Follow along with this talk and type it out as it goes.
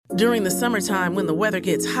During the summertime when the weather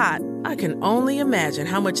gets hot, I can only imagine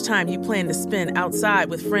how much time you plan to spend outside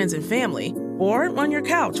with friends and family, or on your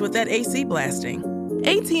couch with that AC blasting.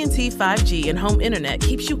 AT&T 5G and home internet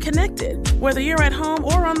keeps you connected, whether you're at home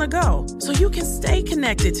or on the go, so you can stay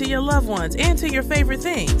connected to your loved ones and to your favorite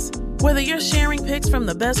things. Whether you're sharing pics from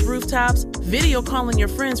the best rooftops, video calling your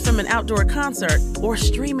friends from an outdoor concert, or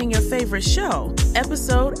streaming your favorite show,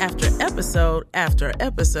 episode after episode after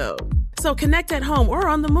episode. So connect at home or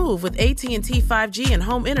on the move with AT&T 5G and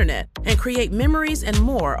home internet and create memories and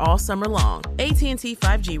more all summer long. AT&T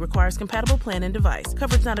 5G requires compatible plan and device.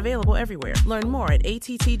 Coverage not available everywhere. Learn more at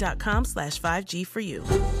att.com/5G for you.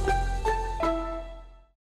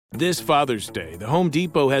 This Father's Day, the Home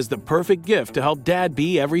Depot has the perfect gift to help Dad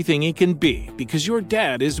be everything he can be, because your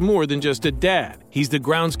dad is more than just a dad. He's the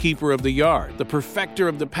groundskeeper of the yard, the perfecter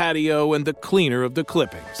of the patio, and the cleaner of the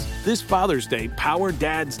clippings. This Father's Day, power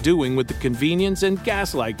Dad's doing with the convenience and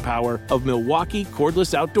gas-like power of Milwaukee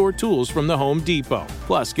cordless outdoor tools from the Home Depot.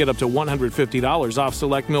 Plus, get up to $150 off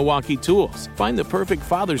select Milwaukee tools. Find the perfect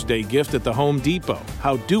Father's Day gift at the Home Depot.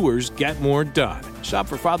 How doers get more done. Shop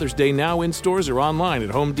for Father's Day now in stores or online at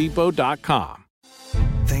homedepot.com.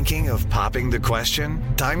 Thinking of popping the question?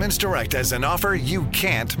 Diamonds Direct has an offer you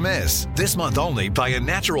can't miss. This month only, buy a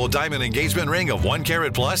natural diamond engagement ring of 1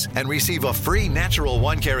 carat plus and receive a free natural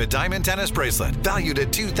 1 carat diamond tennis bracelet valued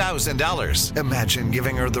at $2,000. Imagine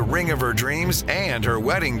giving her the ring of her dreams and her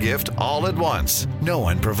wedding gift all at once. No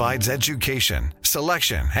one provides education,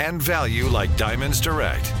 selection, and value like Diamonds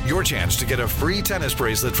Direct. Your chance to get a free tennis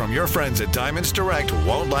bracelet from your friends at Diamonds Direct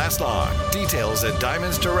won't last long. Details at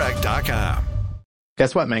diamondsdirect.com.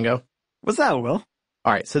 Guess what, Mango? What's that, Will?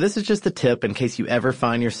 All right, so this is just a tip in case you ever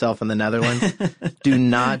find yourself in the Netherlands. Do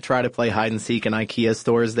not try to play hide and seek in IKEA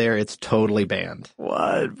stores there. It's totally banned.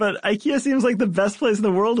 What? But IKEA seems like the best place in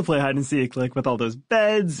the world to play hide and seek, like with all those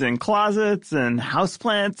beds and closets and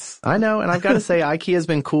houseplants. I know, and I've got to say, IKEA's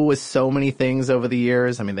been cool with so many things over the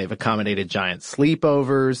years. I mean, they've accommodated giant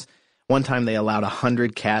sleepovers. One time they allowed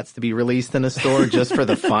 100 cats to be released in a store just for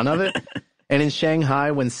the fun of it. And in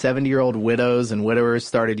Shanghai, when 70-year-old widows and widowers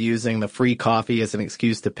started using the free coffee as an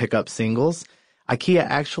excuse to pick up singles, IKEA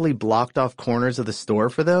actually blocked off corners of the store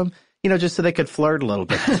for them, just so they could flirt a little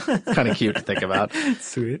bit. It's kind of cute to think about.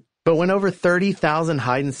 Sweet. But when over 30,000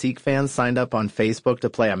 hide-and-seek fans signed up on Facebook to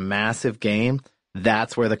play a massive game,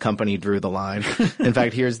 that's where the company drew the line. In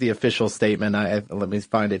fact, here's the official statement. Let me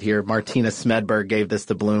find it here. Martina Smedberg gave this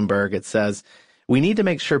to Bloomberg. It says, "We need to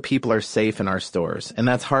make sure people are safe in our stores, and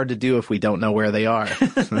that's hard to do if we don't know where they are."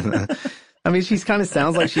 I mean, she kind of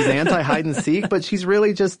sounds like she's anti-hide and seek, but she's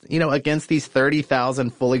really just, against these 30,000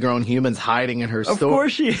 fully grown humans hiding in her store. Of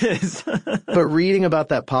course she is. But reading about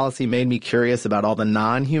that policy made me curious about all the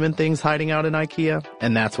non-human things hiding out in IKEA,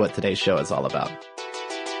 and that's what today's show is all about.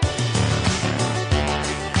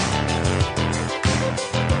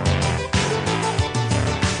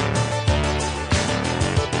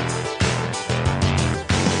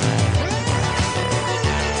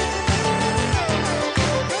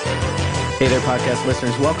 Hey there, podcast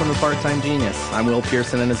listeners. Welcome to Part-Time Genius. I'm Will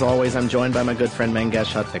Pearson, and as always, I'm joined by my good friend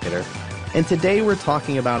Mangesh Hattikudur. And today we're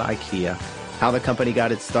talking about IKEA, how the company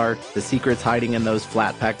got its start, the secrets hiding in those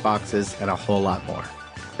flat-pack boxes, and a whole lot more.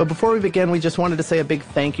 But before we begin, we just wanted to say a big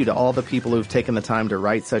thank you to all the people who've taken the time to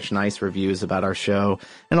write such nice reviews about our show,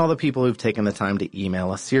 and all the people who've taken the time to email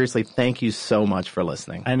us. Seriously, thank you so much for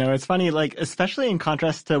listening. I know, it's funny, especially in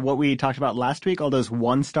contrast to what we talked about last week, all those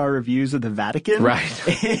one-star reviews of the Vatican. Right.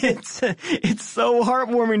 It's so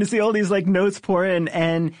heartwarming to see all these notes pour in,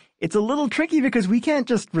 and it's a little tricky because we can't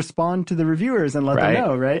just respond to the reviewers and let them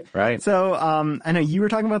know, right? Right. So, I know you were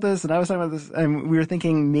talking about this and I was talking about this, and we were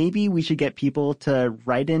thinking maybe we should get people to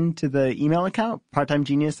write into the email account,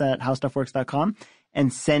 parttimegenius@howstuffworks.com,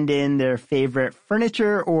 and send in their favorite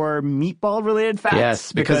furniture or meatball related facts.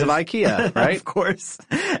 Yes, because of IKEA, right? Of course.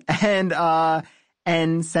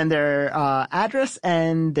 And send their address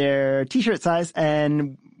and their t-shirt size,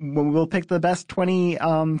 and we'll pick the best 20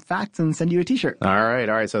 facts and send you a t-shirt. All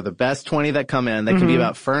right. So the best 20 that come in, that can be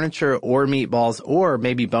about furniture or meatballs, or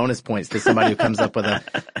maybe bonus points to somebody who comes up with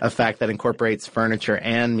a fact that incorporates furniture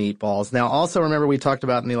and meatballs. Now, also remember we talked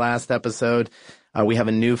about in the last episode, we have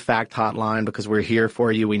a new fact hotline because we're here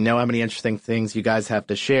for you. We know how many interesting things you guys have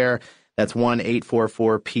to share. That's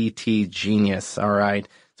 1-844-PT-GENIUS. All right.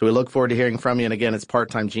 So we look forward to hearing from you. And again, it's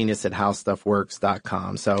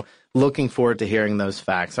parttimegenius@howstuffworks.com. So looking forward to hearing those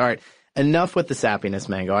facts. All right. Enough with the sappiness,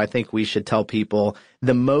 Mango. I think we should tell people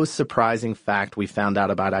the most surprising fact we found out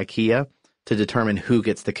about IKEA to determine who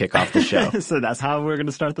gets to kick off the show. So that's how we're going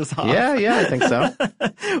to start this off. Yeah, I think so.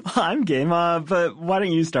 Well, I'm game. But why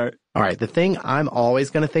don't you start? All right, the thing I'm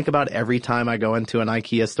always going to think about every time I go into an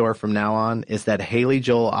IKEA store from now on is that Haley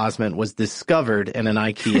Joel Osment was discovered in an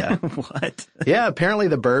IKEA. What? Yeah, apparently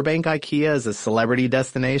the Burbank IKEA is a celebrity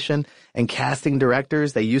destination, and casting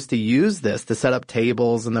directors, they used to use this to set up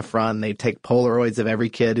tables in the front, and they'd take Polaroids of every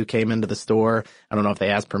kid who came into the store. I don't know if they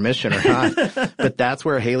asked permission or not, but that's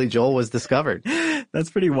where Haley Joel was discovered. That's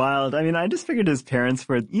pretty wild. I mean, I just figured his parents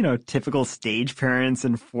were, typical stage parents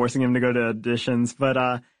and forcing him to go to auditions, but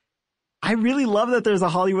I really love that there's a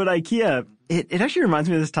Hollywood IKEA. It actually reminds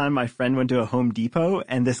me of this time my friend went to a Home Depot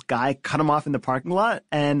and this guy cut him off in the parking lot,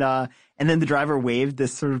 and then the driver waved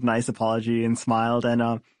this sort of nice apology and smiled,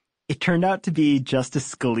 and it turned out to be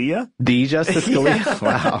Justice Scalia. The Justice Scalia? Yeah.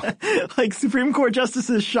 Wow. Like Supreme Court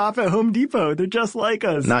justices shop at Home Depot. They're just like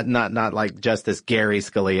us. Not like Justice Gary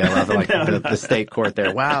Scalia, rather like the state court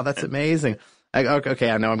there. Wow, that's amazing. Okay,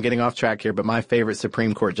 I know I'm getting off track here, but my favorite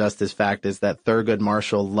Supreme Court justice fact is that Thurgood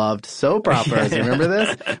Marshall loved soap operas. You remember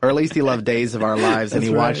this? Or at least he loved Days of Our Lives, and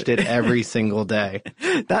he watched it every single day.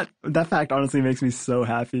 That fact honestly makes me so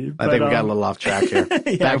happy. I think we got a little off track here.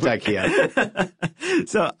 Back to IKEA.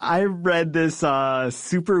 So I read this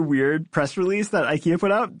super weird press release that IKEA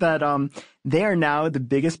put out that they are now the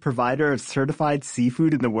biggest provider of certified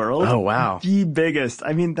seafood in the world. Oh, wow. The biggest.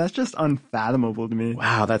 I mean, that's just unfathomable to me.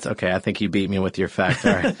 Wow, that's okay. I think you beat me with your fact.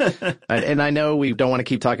 All right. And I know we don't want to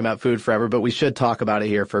keep talking about food forever, but we should talk about it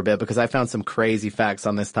here for a bit because I found some crazy facts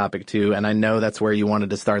on this topic too. And I know that's where you wanted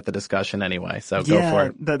to start the discussion anyway. So go for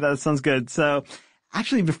it. That sounds good. So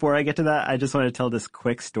actually, before I get to that, I just want to tell this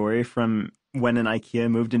quick story from when an IKEA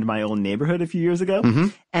moved into my old neighborhood a few years ago. Mm-hmm.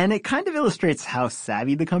 And it kind of illustrates how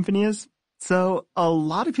savvy the company is. So a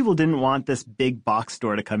lot of people didn't want this big box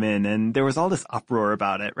store to come in, and there was all this uproar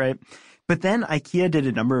about it, right? But then IKEA did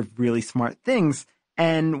a number of really smart things,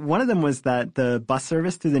 and one of them was that the bus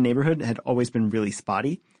service through the neighborhood had always been really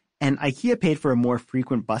spotty, and IKEA paid for a more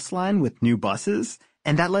frequent bus line with new buses,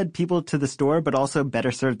 and that led people to the store but also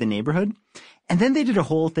better served the neighborhood. And then they did a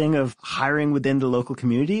whole thing of hiring within the local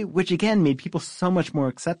community, which again made people so much more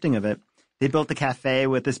accepting of it. They built a cafe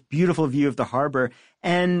with this beautiful view of the harbor.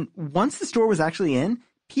 And once the store was actually in,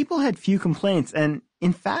 people had few complaints. And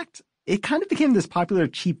in fact, it kind of became this popular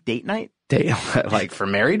cheap date night. Like for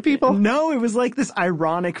married people? No, it was like this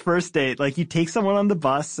ironic first date. Like you take someone on the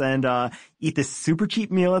bus and eat this super cheap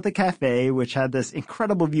meal at the cafe, which had this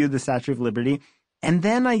incredible view of the Statue of Liberty. And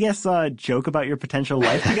then, I guess, joke about your potential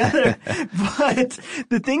life together. But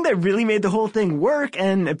the thing that really made the whole thing work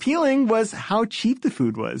and appealing was how cheap the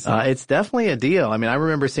food was. It's definitely a deal. I mean, I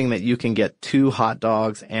remember seeing that you can get 2 hot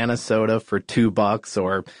dogs and a soda for $2,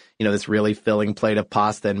 or, this really filling plate of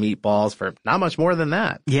pasta and meatballs for not much more than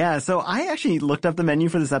that. Yeah, so I actually looked up the menu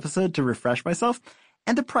for this episode to refresh myself,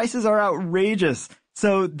 and the prices are outrageous.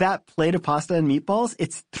 So that plate of pasta and meatballs,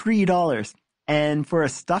 it's $3. And for a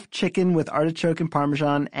stuffed chicken with artichoke and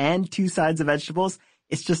Parmesan and 2 sides of vegetables,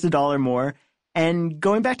 it's just $1 more. And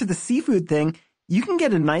going back to the seafood thing, you can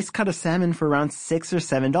get a nice cut of salmon for around $6 or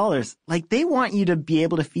 $7. Like, they want you to be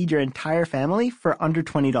able to feed your entire family for under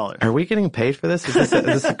 $20. Are we getting paid for this? Is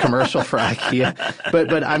this a commercial for IKEA?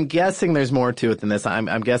 But I'm guessing there's more to it than this.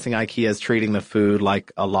 I'm guessing IKEA is treating the food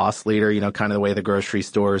like a loss leader, kind of the way the grocery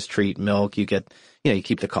stores treat milk. You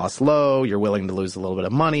keep the costs low. You're willing to lose a little bit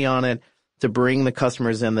of money on it to bring the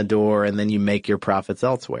customers in the door, and then you make your profits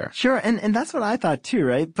elsewhere. Sure, and that's what I thought too,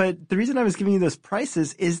 right? But the reason I was giving you those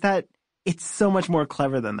prices is that it's so much more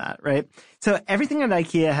clever than that, right? So everything at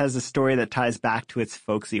IKEA has a story that ties back to its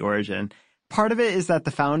folksy origin. Part of it is that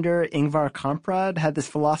the founder, Ingvar Kamprad, had this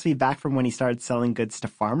philosophy back from when he started selling goods to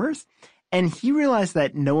farmers, and he realized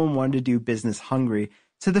that no one wanted to do business hungry.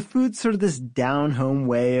 So the food's sort of this down-home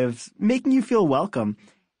way of making you feel welcome.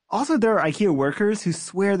 Also, there are IKEA workers who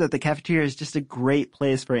swear that the cafeteria is just a great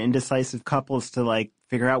place for indecisive couples to,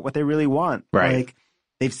 figure out what they really want. Right.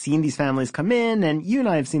 They've seen these families come in, and you and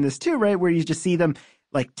I have seen this too, right? Where you just see them,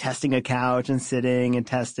 testing a couch and sitting and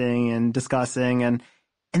testing and discussing. And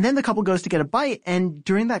then the couple goes to get a bite, and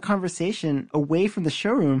during that conversation, away from the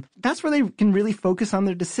showroom, that's where they can really focus on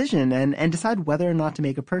their decision and decide whether or not to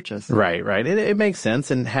make a purchase. Right. It makes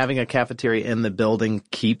sense, and having a cafeteria in the building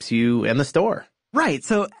keeps you in the store. Right,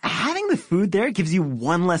 so having the food there gives you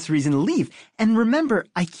one less reason to leave. And remember,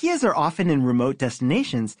 IKEAs are often in remote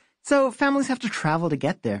destinations, so families have to travel to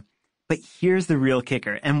get there. But here's the real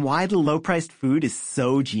kicker, and why the low-priced food is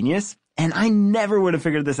so genius. And I never would have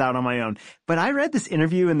figured this out on my own. But I read this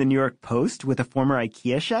interview in the New York Post with a former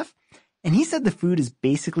IKEA chef, and he said the food is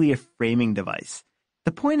basically a framing device.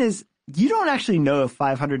 The point is, you don't actually know if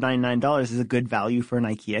 $599 is a good value for an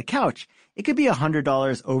IKEA couch. It could be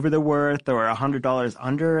 $100 over the worth or $100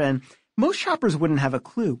 under, and most shoppers wouldn't have a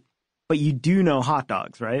clue. but you do know hot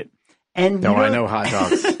dogs, right? And I know hot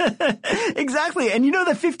dogs. Exactly. And you know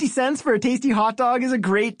that 50 cents for a tasty hot dog is a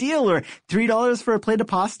great deal, or $3 for a plate of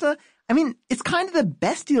pasta? I mean, it's kind of the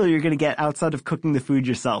best deal you're going to get outside of cooking the food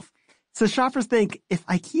yourself. So shoppers think, if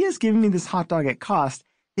IKEA's giving me this hot dog at cost,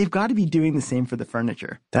 they've got to be doing the same for the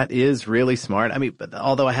furniture. That is really smart. I mean, but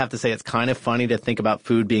although I have to say it's kind of funny to think about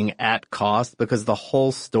food being at cost because the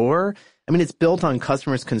whole store, I mean, it's built on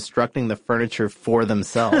customers constructing the furniture for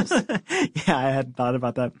themselves. Yeah, I hadn't thought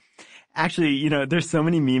about that. Actually, you know, there's so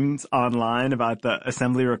many memes online about the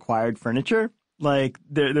assembly required furniture. Like,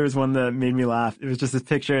 there was one that made me laugh. It was just this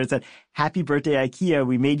picture. It said, "Happy birthday, IKEA.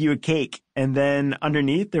 We made you a cake." And then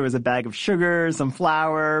underneath, there was a bag of sugar, some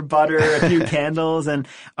flour, butter, a few candles. And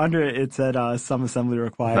under it said, "Some assembly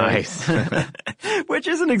required." Nice. Which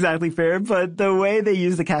isn't exactly fair, but the way they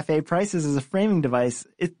use the cafe prices as a framing device,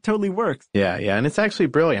 it totally works. Yeah. And it's actually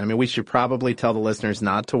brilliant. I mean, we should probably tell the listeners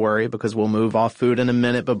not to worry because we'll move off food in a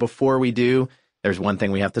minute. But before we do, there's one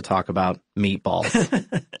thing we have to talk about, meatballs.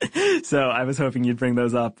 So I was hoping you'd bring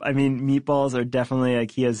those up. I mean, meatballs are definitely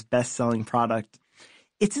IKEA's best-selling product.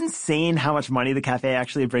 It's insane how much money the cafe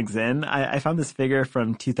actually brings in. I found this figure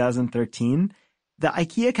from 2013. The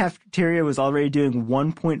IKEA cafeteria was already doing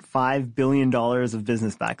 $1.5 billion of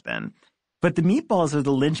business back then. But the meatballs are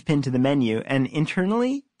the linchpin to the menu, and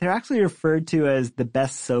internally, they're actually referred to as the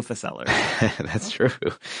best sofa seller. That's true.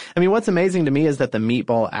 I mean, what's amazing to me is that the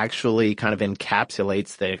meatball actually kind of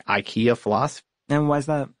encapsulates the IKEA philosophy. And why is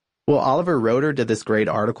that? Well, Oliver Roeder did this great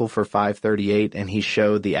article for 538, and he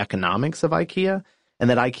showed the economics of IKEA, and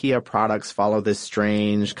that IKEA products follow this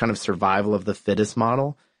strange kind of survival of the fittest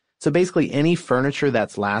model. So basically, any furniture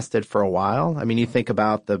that's lasted for a while, I mean, you think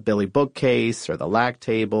about the Billy bookcase or the Lack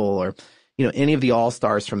table or any of the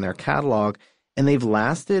all-stars from their catalog, and they've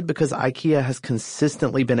lasted because IKEA has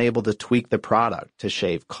consistently been able to tweak the product to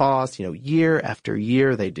shave costs. Year after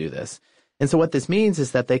year they do this. And so what this means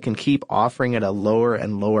is that they can keep offering at a lower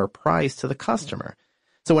and lower price to the customer.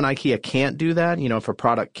 So when IKEA can't do that, if a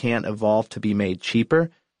product can't evolve to be made cheaper,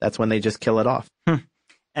 that's when they just kill it off.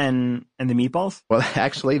 And the meatballs? Well,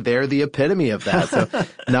 actually, they're the epitome of that. So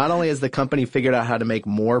not only has the company figured out how to make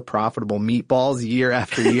more profitable meatballs year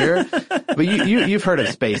after year, but you've heard of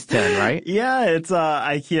Space 10, right? Yeah, it's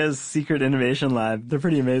IKEA's secret innovation lab. They're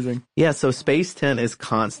pretty amazing. Yeah, so Space 10 is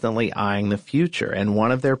constantly eyeing the future, and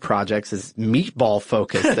one of their projects is meatball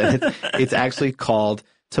focused, and it's actually called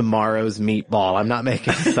Tomorrow's Meatball. I'm not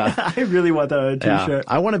making this up. I really want that on a t-shirt.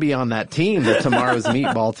 I want to be on that team, the Tomorrow's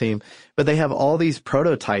Meatball team. But they have all these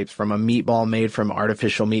prototypes, from a meatball made from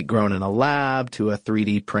artificial meat grown in a lab to a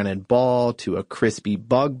 3D printed ball to a crispy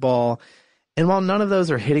bug ball. And while none of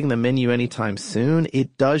those are hitting the menu anytime soon,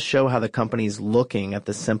 it does show how the company's looking at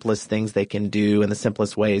the simplest things they can do and the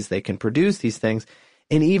simplest ways they can produce these things.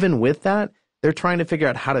 And even with that, they're trying to figure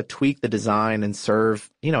out how to tweak the design and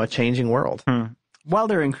serve, a changing world. While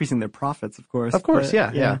they're increasing their profits, of course. Of course,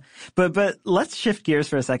 yeah. But let's shift gears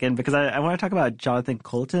for a second, because I want to talk about Jonathan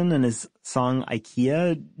Coulton and his song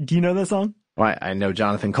IKEA. Do you know that song? Well, I know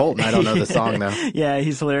Jonathan Coulton. I don't know the song, though. Yeah,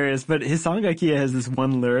 he's hilarious. But his song IKEA has this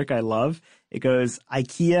one lyric I love. It goes,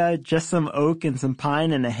 "IKEA, just some oak and some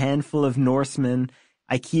pine and a handful of Norsemen.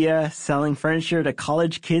 IKEA selling furniture to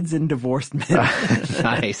college kids and divorced men."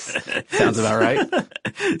 Nice. Sounds about right.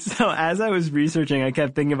 So as I was researching, I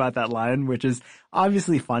kept thinking about that line, which is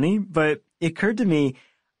obviously funny, but it occurred to me,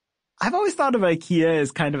 I've always thought of IKEA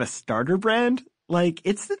as kind of a starter brand. Like,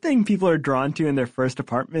 it's the thing people are drawn to in their first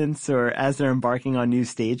apartments or as they're embarking on new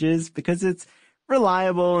stages because it's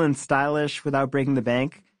reliable and stylish without breaking the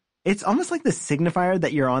bank. It's almost like the signifier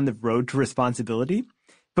that you're on the road to responsibility.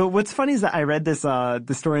 But what's funny is that I read this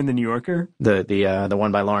the story in the New Yorker. The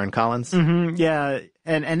one by Lauren Collins? Mm-hmm, yeah,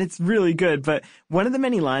 and it's really good. But one of the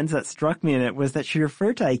many lines that struck me in it was that she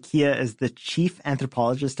referred to IKEA as the chief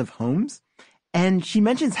anthropologist of homes. And she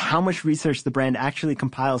mentions how much research the brand actually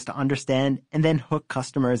compiles to understand and then hook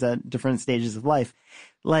customers at different stages of life.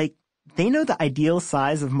 Like, they know the ideal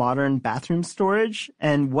size of modern bathroom storage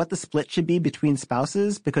and what the split should be between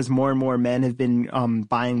spouses, because more and more men have been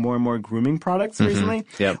buying more and more grooming products recently.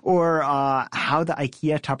 Yep. Or how the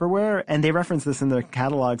IKEA Tupperware, and they reference this in their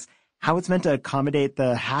catalogs, how it's meant to accommodate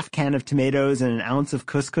the half can of tomatoes and an ounce of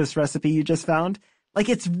couscous recipe you just found. Like,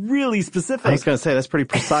 it's really specific. I was going to say, that's pretty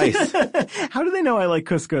precise. How do they know I like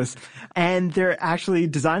couscous? And they're actually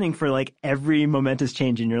designing for, like, every momentous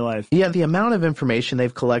change in your life. Yeah, the amount of information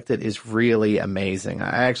they've collected is really amazing.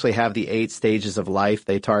 I actually have the 8 stages of life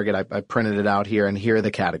they target. I printed it out here, and here are the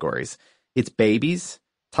categories. It's babies,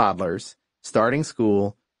 toddlers, starting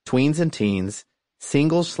school, tweens and teens,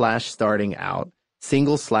 single/starting out,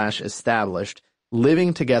 single/established,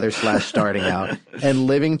 living together / starting out, and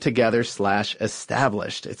living together /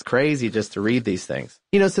 established. It's crazy just to read these things.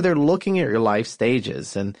 So they're looking at your life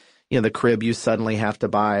stages and, the crib you suddenly have to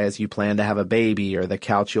buy as you plan to have a baby, or the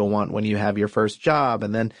couch you'll want when you have your first job,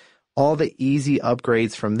 and then all the easy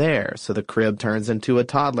upgrades from there. So the crib turns into a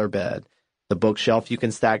toddler bed. The bookshelf you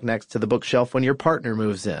can stack next to the bookshelf when your partner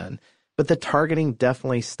moves in. But the targeting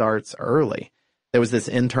definitely starts early. There was this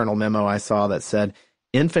internal memo I saw that said,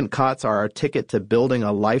 infant cots are our ticket to building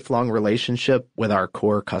a lifelong relationship with our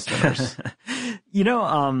core customers.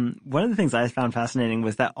 One of the things I found fascinating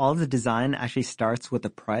was that all the design actually starts with the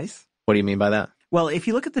price. What do you mean by that? Well, if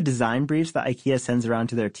you look at the design briefs that IKEA sends around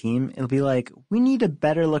to their team, it'll be like, we need a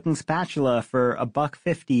better looking spatula for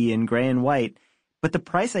 $1.50 in gray and white. But the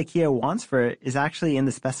price IKEA wants for it is actually in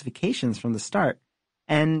the specifications from the start.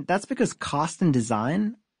 And that's because cost and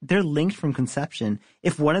design, they're linked from conception.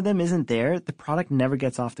 If one of them isn't there, the product never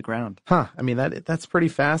gets off the ground. That's pretty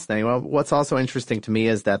fascinating. Well, what's also interesting to me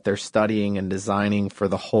is that they're studying and designing for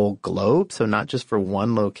the whole globe, so not just for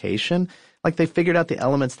one location. Like they figured out the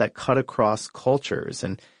elements that cut across cultures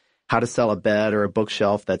and how to sell a bed or a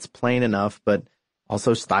bookshelf that's plain enough, but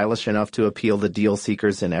also stylish enough to appeal to deal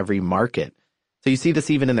seekers in every market. So you see this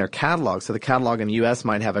even in their catalog. So the catalog in the U.S.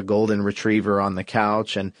 might have a golden retriever on the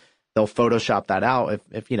couch, and they'll Photoshop that out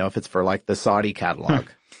if it's for like the Saudi catalog.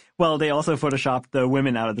 Well, they also Photoshopped the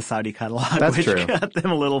women out of the Saudi catalog, which got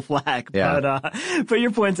them a little flack. Yeah. But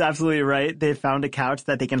your point's absolutely right. They found a couch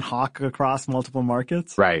that they can hawk across multiple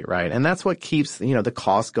markets. Right. And that's what keeps, the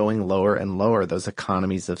cost going lower and lower, those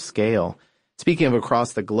economies of scale. Speaking of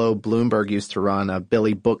across the globe, Bloomberg used to run a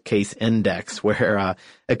Billy Bookcase Index where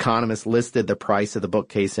economists listed the price of the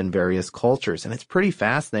bookcase in various cultures. And it's pretty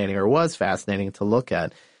fascinating, or was fascinating to look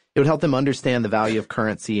at. It would help them understand the value of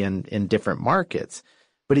currency in different markets.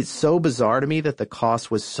 But it's so bizarre to me that the cost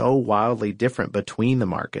was so wildly different between the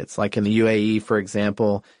markets. Like in the UAE, for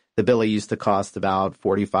example, the Billy used to cost about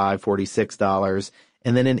 $45, $46.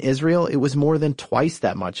 And then in Israel, it was more than twice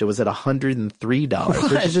that much. It was at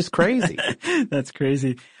 $103, which is just crazy. That's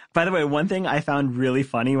crazy. By the way, one thing I found really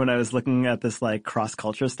funny when I was looking at this like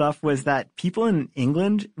cross-culture stuff was that people in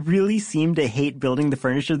England really seem to hate building the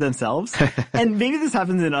furniture themselves. And maybe this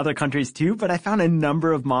happens in other countries too, but I found a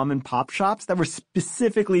number of mom and pop shops that were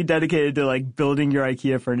specifically dedicated to like building your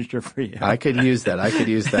IKEA furniture for you. I could use that.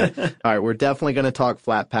 All right, we're definitely going to talk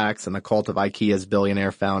flat packs and the cult of IKEA's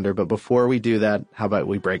billionaire founder. But before we do that, how about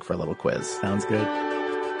we break for a little quiz? Sounds good.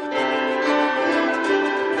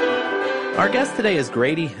 Our guest today is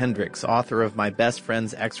Grady Hendrix, author of My Best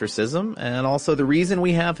Friend's Exorcism. And also the reason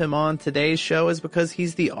we have him on today's show is because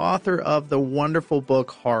he's the author of the wonderful book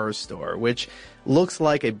Horror Store, which looks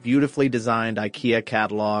like a beautifully designed IKEA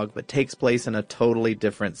catalog, but takes place in a totally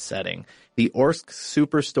different setting. The Orsk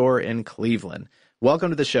Superstore in Cleveland.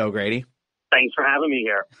 Welcome to the show, Grady. Thanks for having me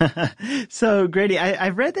here. So, Grady,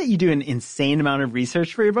 I've read that you do an insane amount of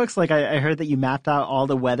research for your books. Like, I heard that you mapped out all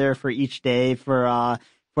the weather for each day for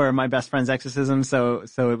My Best Friend's Exorcism, so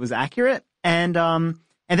it was accurate. And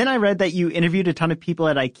then I read that you interviewed a ton of people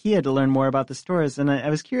at IKEA to learn more about the stores. And I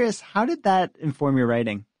was curious, how did that inform your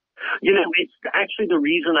writing? It's actually the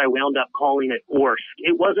reason I wound up calling it Orsk.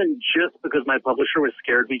 It wasn't just because my publisher was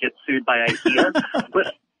scared we'd get sued by IKEA,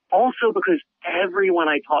 but also because everyone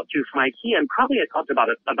I talked to from IKEA, and probably I talked to about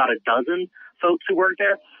a dozen folks who worked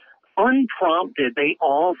there, unprompted, they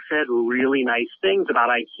all said really nice things about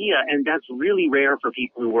IKEA, and that's really rare for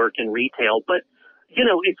people who work in retail. But,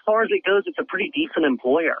 as far as it goes, it's a pretty decent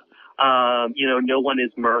employer. No one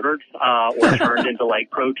is murdered or turned into like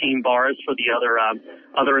protein bars for the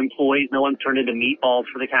other employees. No one's turned into meatballs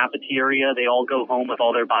for the cafeteria. They all go home with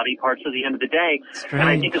all their body parts at the end of the day. Strange. And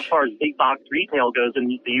I think as far as big box retail goes in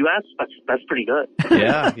the U.S., that's pretty good.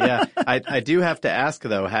 Yeah. I do have to ask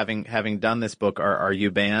though, having done this book, are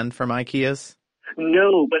you banned from IKEAs?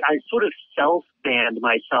 No, but I sort of self-banned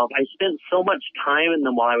myself. I spent so much time in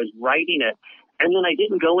them while I was writing it. And then I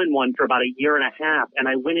didn't go in one for about a year and a half, and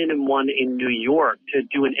I went in one in New York to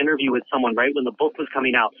do an interview with someone right when the book was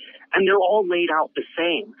coming out, and they're all laid out the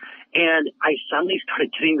same. And I suddenly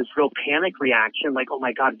started getting this real panic reaction, like, oh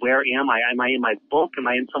my God, where am I? Am I in my book? Am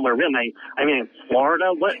I in somewhere? Am I in Florida?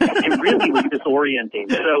 What? It really was disorienting.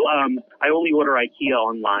 So I only order IKEA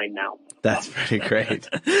online now. That's pretty great.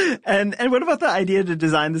 And what about the idea to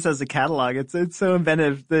design this as a catalog? It's so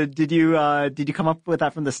inventive. Did you come up with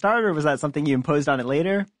that from the start, or was that something you imposed on it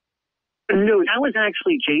later? No, that was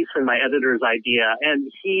actually Jason, my editor's idea, and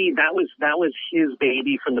that was his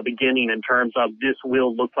baby from the beginning in terms of this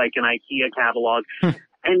will look like an IKEA catalog.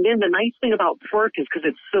 And then the nice thing about Quirk is because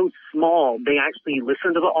it's so small, they actually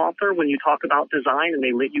listen to the author when you talk about design, and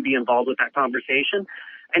they let you be involved with that conversation.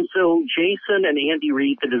 And so Jason and Andy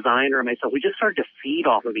Reid, the designer, and myself, we just started to feed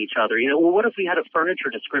off of each other. Well, what if we had a furniture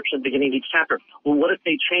description at the beginning of each chapter? Well, what if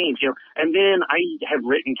they change? And then I have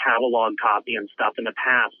written catalog copy and stuff in the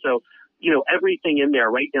past. So, everything in there,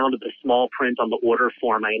 right down to the small print on the order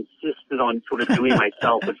form, I insisted on sort of doing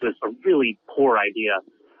myself, which was a really poor idea.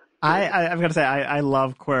 I've got to say, I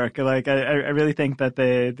love Quirk. Like, I really think that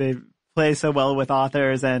they play so well with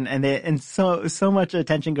authors, and so much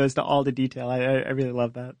attention goes to all the detail. I really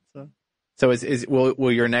love that. So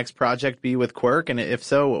will your next project be with Quirk? And if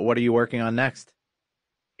so, what are you working on next?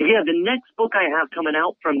 Yeah, the next book I have coming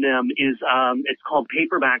out from them is it's called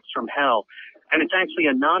Paperbacks from Hell. And it's actually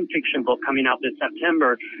a nonfiction book coming out this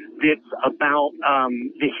September that's about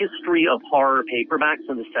the history of horror paperbacks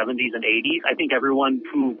in the 70s and 80s. I think everyone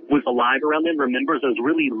who was alive around then remembers those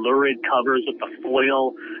really lurid covers with the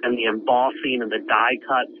foil and the embossing and the die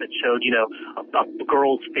cuts that showed, a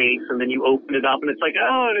girl's face, and then you open it up and it's like,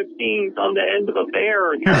 oh, and it's being on the end of a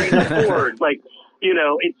bear carrying a sword.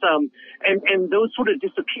 It's and those sort of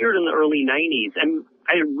disappeared in the early 90s. And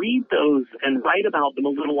I read those and write about them a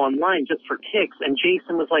little online just for kicks. And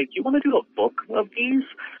Jason was like, do you want to do a book of these?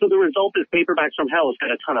 So the result is Paperbacks from Hell. It's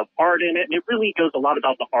got a ton of art in it. And it really goes a lot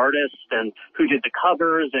about the artists and who did the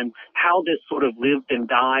covers and how this sort of lived and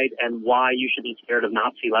died and why you should be scared of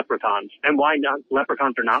Nazi leprechauns and why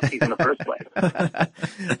leprechauns are Nazis in the first place.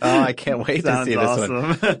 Oh, I can't wait to see this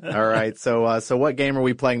one. All right. So what game are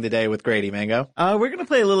we playing today with Grady, Mango? We're going to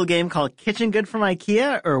play a little game called Kitchen Good from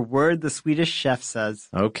IKEA, or Word the Swedish Chef Says.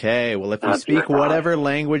 Okay, well, if you speak whatever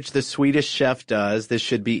language the Swedish chef does, this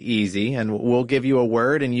should be easy. And we'll give you a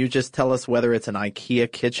word, and you just tell us whether it's an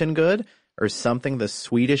IKEA kitchen good or something the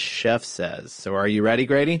Swedish chef says. So are you ready,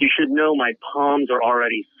 Grady? You should know my palms are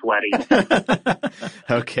already sweaty.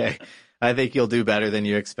 Okay, I think you'll do better than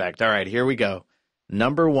you expect. All right, here we go.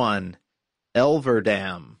 Number 1,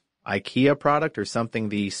 Elverdam. IKEA product or something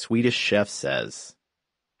the Swedish chef says?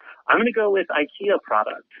 I'm going to go with IKEA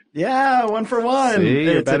product. Yeah, 1 for 1. See,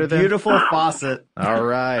 it's a beautiful faucet. All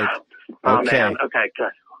right. Oh, man. Okay,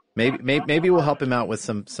 good. Maybe we'll help him out with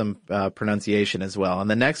some pronunciation as well. And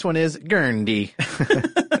the next one is Guernsey.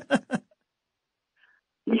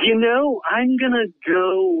 I'm going to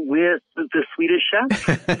go with the Swedish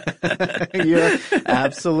chef. You're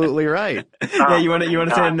absolutely right. Yeah, you want to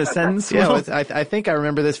say it in a sentence? Yeah, I think I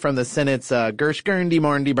remember this from the sentence, Gersh Guernsey,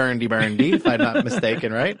 Morndy, Burndy, if I'm not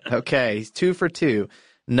mistaken, right? Okay, he's 2 for 2.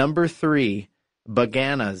 Number 3,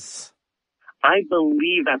 Baganas. I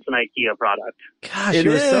believe that's an IKEA product. Gosh,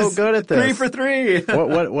 you were so good at this. 3 for 3.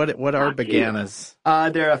 What are Baganas?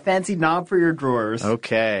 They're a fancy knob for your drawers.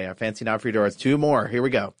 Okay, a fancy knob for your drawers. 2 more. Here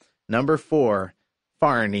we go. Number 4,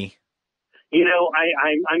 Farney.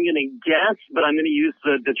 I'm going to guess, but I'm going to use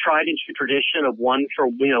the tried and true tradition of one for,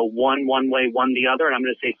 one way, one the other, and I'm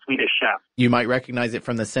going to say Swedish chef. You might recognize it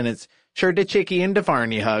from the sentence, sure de chicky into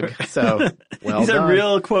Farney hug. So, well These done. are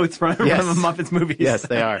real quotes from Muppets movies. Yes,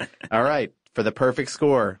 they are. All right. For the perfect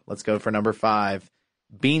score, let's go for number 5,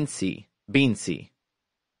 Beansy. Okay,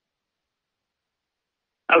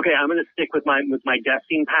 I'm going to stick with my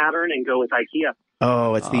guessing pattern and go with IKEA.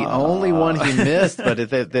 Oh, it's the only one he missed, but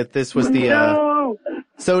that this was the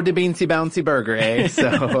so de beansy bouncy burger, eh? So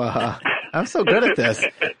I'm so good at this.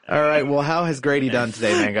 All right, well, how has Grady done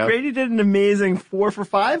today, Mango? Grady did an amazing 4 for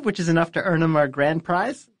 5, which is enough to earn him our grand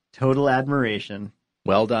prize, total admiration.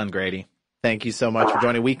 Well done, Grady. Thank you so much for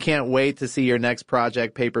joining. We can't wait to see your next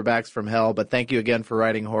project, Paperbacks from Hell, but thank you again for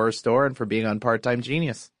writing Horror Store and for being on Part-Time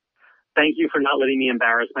Genius. Thank you for not letting me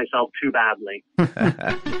embarrass myself too badly.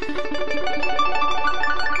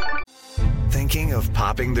 Thinking of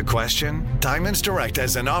popping the question? Diamonds Direct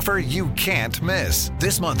has an offer you can't miss.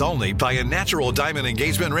 This month only, buy a natural diamond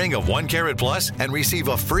engagement ring of 1 carat plus and receive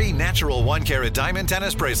a free natural 1 carat diamond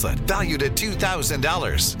tennis bracelet valued at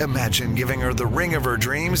 $2,000. Imagine giving her the ring of her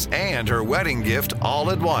dreams and her wedding gift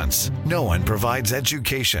all at once. No one provides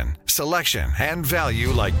education, selection, and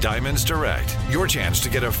value like Diamonds Direct. Your chance to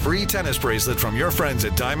get a free tennis bracelet from your friends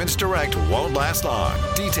at Diamonds Direct won't last long.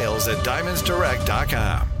 Details at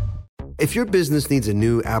diamondsdirect.com. If your business needs a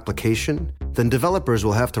new application, then developers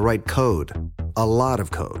will have to write code, a lot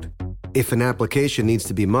of code. If an application needs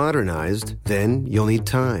to be modernized, then you'll need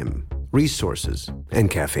time, resources,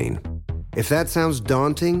 and caffeine. If that sounds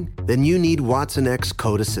daunting, then you need Watson X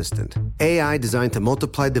Code Assistant, AI designed to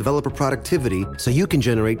multiply developer productivity so you can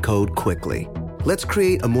generate code quickly. Let's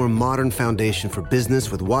create a more modern foundation for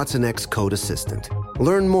business with Watson X Code Assistant.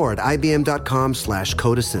 Learn more at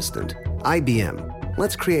ibm.com/codeassistant. IBM.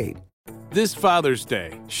 Let's create. This Father's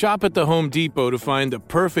Day, shop at the Home Depot to find the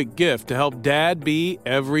perfect gift to help Dad be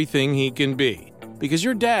everything he can be. Because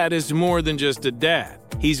your dad is more than just a dad.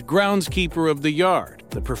 He's groundskeeper of the yard,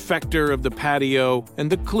 the perfecter of the patio, and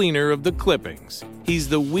the cleaner of the clippings. He's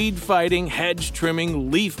the weed-fighting, hedge-trimming,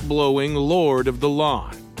 leaf-blowing lord of the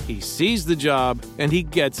lawn. He sees the job, and he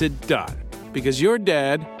gets it done. Because your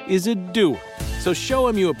dad is a doer. So show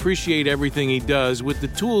him you appreciate everything he does with the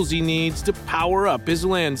tools he needs to power up his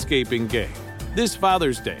landscaping game. This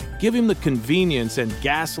Father's Day, give him the convenience and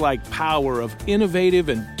gas-like power of innovative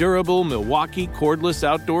and durable Milwaukee cordless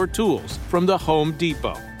outdoor tools from the Home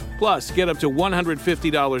Depot. Plus, get up to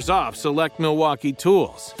 $150 off select Milwaukee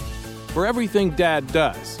tools. For everything Dad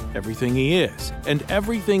does, everything he is, and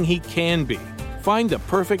everything he can be, find the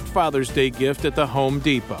perfect Father's Day gift at the Home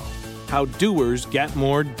Depot. How doers get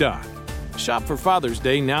more done. Shop for Father's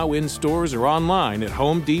Day now in stores or online at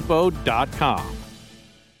homedepot.com.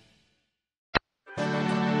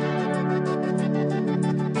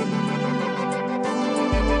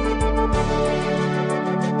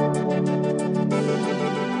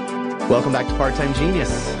 Welcome back to Part-Time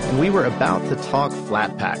Genius. And we were about to talk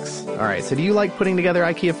flat packs. All right, so do you like putting together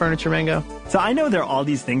IKEA furniture, Mango? So I know there are all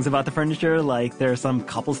these things about the furniture, like there are some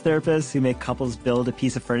couples therapists who make couples build a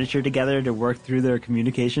piece of furniture together to work through their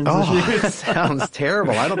communications issues. That sounds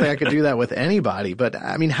terrible. I don't think I could do that with anybody. But,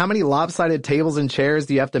 I mean, how many lopsided tables and chairs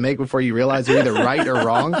do you have to make before you realize you're either right or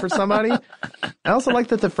wrong for somebody? I also like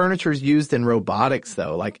that the furniture is used in robotics,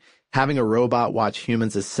 though, like having a robot watch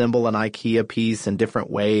humans assemble an IKEA piece in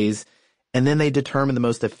different ways. And then they determine the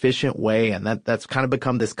most efficient way, and that's kind of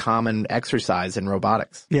become this common exercise in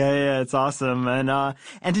robotics. Yeah, it's awesome. And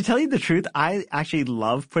to tell you the truth, I actually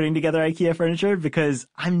love putting together IKEA furniture because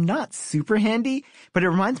I'm not super handy, but it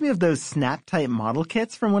reminds me of those snap-type model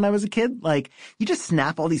kits from when I was a kid. Like, you just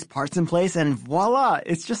snap all these parts in place and voila,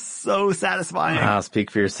 it's just so satisfying. Speak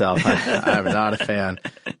for yourself. I'm not a fan.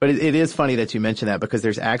 But it is funny that you mentioned that because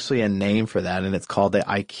there's actually a name for that, and it's called the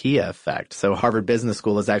IKEA effect. So Harvard Business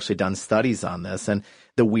School has actually done studies on this. And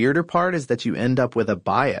the weirder part is that you end up with a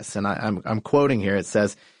bias. And I'm quoting here. It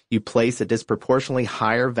says, you place a disproportionately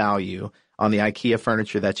higher value on the IKEA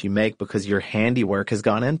furniture that you make because your handiwork has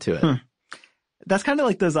gone into it. That's kind of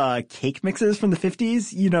like those cake mixes from the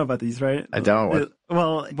 50s. You know about these, right? I don't.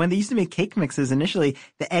 Well, when they used to make cake mixes initially,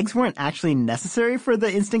 the eggs weren't actually necessary for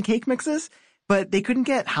the instant cake mixes, but they couldn't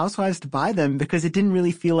get housewives to buy them because it didn't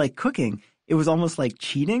really feel like cooking. It was almost like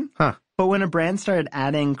cheating. But when a brand started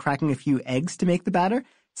cracking a few eggs to make the batter,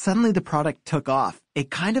 suddenly the product took off.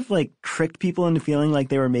 It kind of like tricked people into feeling like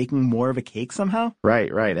they were making more of a cake somehow.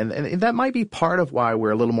 Right. And that might be part of why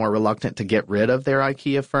we're a little more reluctant to get rid of their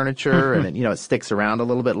IKEA furniture. And it sticks around a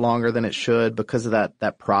little bit longer than it should because of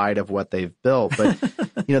that pride of what they've built. But,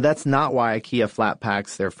 that's not why IKEA flat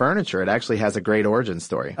packs their furniture. It actually has a great origin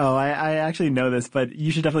story. Oh, I actually know this, but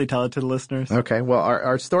you should definitely tell it to the listeners. Okay. Well,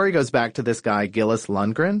 our story goes back to this guy, Gillis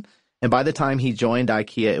Lundgren. And by the time he joined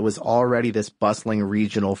IKEA, it was already this bustling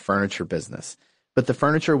regional furniture business. But the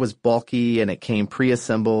furniture was bulky and it came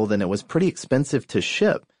pre-assembled and it was pretty expensive to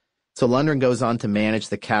ship. So Lundgren goes on to manage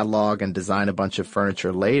the catalog and design a bunch of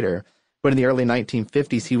furniture later. But in the early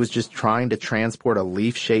 1950s, he was just trying to transport a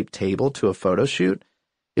leaf-shaped table to a photo shoot.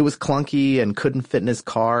 It was clunky and couldn't fit in his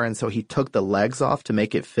car, and so he took the legs off to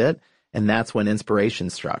make it fit. And that's when inspiration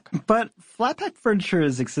struck. But flat pack furniture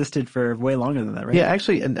has existed for way longer than that, right? Yeah,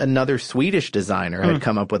 actually, another Swedish designer had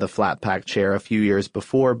come up with a flat pack chair a few years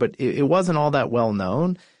before, but it wasn't all that well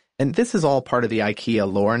known. And this is all part of the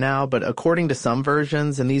IKEA lore now, but according to some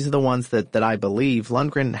versions, and these are the ones that I believe,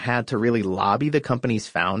 Lundgren had to really lobby the company's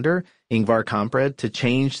founder, Ingvar Kamprad, to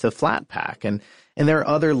change the flat pack. And there are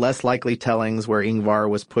other less likely tellings where Ingvar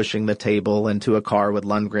was pushing the table into a car with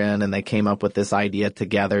Lundgren and they came up with this idea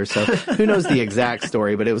together. So who knows the exact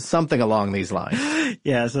story, but it was something along these lines.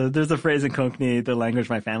 Yeah, so there's a phrase in Konkani, the language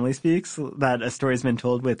my family speaks, that a story's been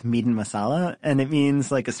told with meat and masala. And it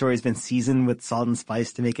means like a story's been seasoned with salt and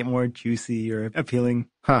spice to make it more juicy or appealing.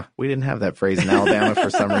 We didn't have that phrase in Alabama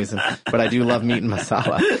for some reason, but I do love meat and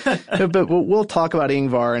masala. But we'll talk about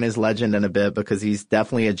Ingvar and his legend in a bit because he's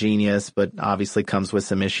definitely a genius, but obviously comes with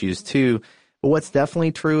some issues too. But what's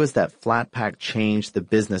definitely true is that flat pack changed the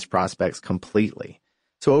business prospects completely.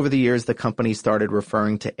 So over the years, the company started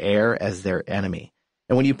referring to air as their enemy.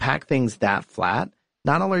 And when you pack things that flat,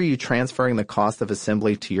 not only are you transferring the cost of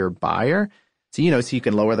assembly to your buyer, so you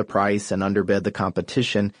can lower the price and underbid the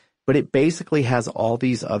competition, but it basically has all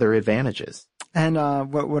these other advantages. And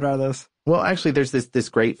what are those? Well, actually, there's this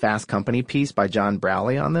great Fast Company piece by John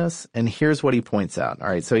Browley on this, and here's what he points out. All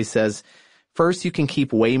right, so he says, First, you can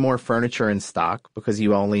keep way more furniture in stock because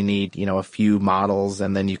you only need, a few models,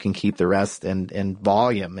 and then you can keep the rest in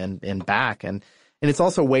volume and back. And it's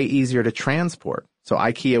also way easier to transport. So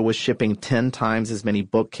IKEA was shipping 10 times as many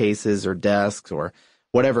bookcases or desks or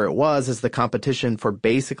whatever it was as the competition for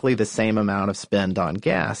basically the same amount of spend on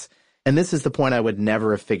gas. And this is the point I would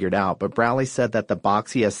never have figured out. But Browley said that the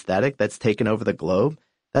boxy aesthetic that's taken over the globe,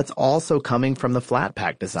 that's also coming from the flat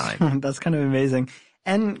pack design. That's kind of amazing.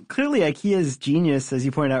 And clearly IKEA's genius, as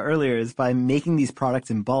you pointed out earlier, is by making these products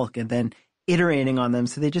in bulk and then iterating on them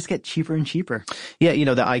so they just get cheaper and cheaper. Yeah,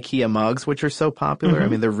 the IKEA mugs, which are so popular. Mm-hmm. I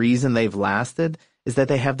mean, the reason they've lasted is that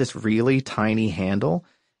they have this really tiny handle,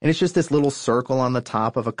 and it's just this little circle on the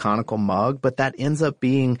top of a conical mug, but that ends up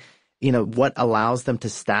being, what allows them to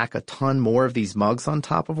stack a ton more of these mugs on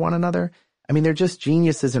top of one another. I mean, they're just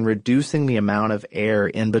geniuses in reducing the amount of air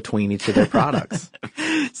in between each of their products.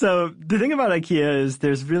 So the thing about IKEA is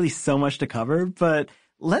there's really so much to cover, but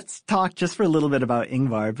let's talk just for a little bit about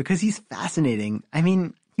Ingvar because he's fascinating. I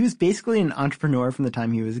mean, he was basically an entrepreneur from the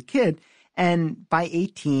time he was a kid. And by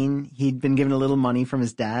 18, he'd been given a little money from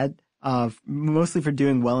his dad, mostly for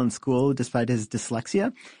doing well in school despite his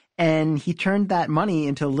dyslexia. And he turned that money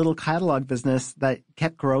into a little catalog business that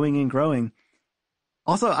kept growing and growing.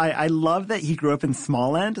 Also, I love that he grew up in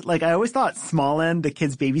Småland. Like, I always thought Småland, the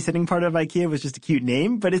kids' babysitting part of IKEA, was just a cute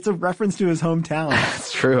name, but it's a reference to his hometown.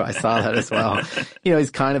 That's true. I saw that as well. He's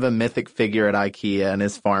kind of a mythic figure at IKEA, and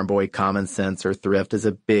his farm boy common sense or thrift is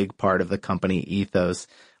a big part of the company ethos.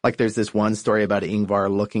 Like, there's this one story about Ingvar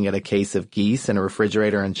looking at a case of geese in a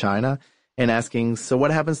refrigerator in China and asking, so what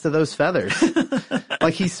happens to those feathers?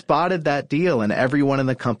 Like, he spotted that deal, and everyone in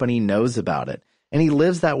the company knows about it. And he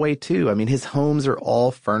lives that way too. I mean, his homes are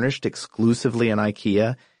all furnished exclusively in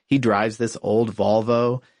IKEA. He drives this old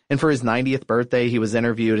Volvo. And for his 90th birthday, he was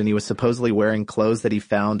interviewed and he was supposedly wearing clothes that he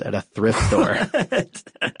found at a thrift store.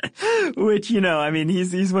 Which,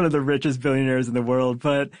 he's one of the richest billionaires in the world.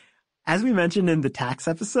 But as we mentioned in the tax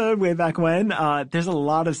episode way back when, there's a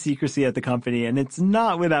lot of secrecy at the company and it's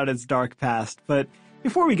not without its dark past. But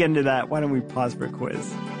before we get into that, why don't we pause for a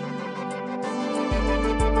quiz?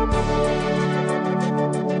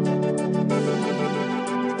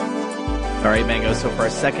 All right, Mango, so for our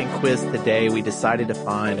second quiz today, we decided to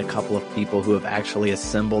find a couple of people who have actually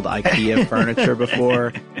assembled IKEA furniture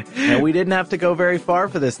before. And we didn't have to go very far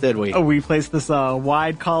for this, did we? Oh, we placed this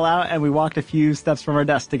wide call out and we walked a few steps from our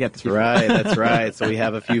desk to get this. That's right. So we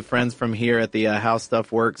have a few friends from here at the How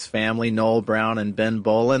Stuff Works family, Noel Brown and Ben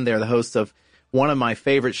Boland. They're the hosts of one of my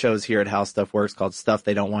favorite shows here at How Stuff Works called Stuff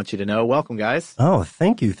They Don't Want You to Know. Welcome, guys. Oh,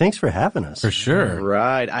 thank you. Thanks for having us. For sure.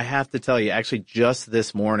 Right. I have to tell you, actually, just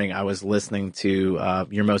this morning, I was listening to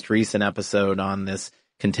your most recent episode on this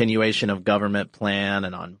continuation of government plan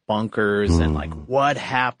and on bunkers and like what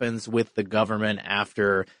happens with the government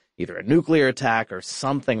after either a nuclear attack or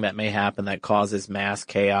something that may happen that causes mass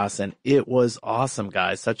chaos. And it was awesome,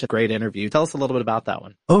 guys. Such a great interview. Tell us a little bit about that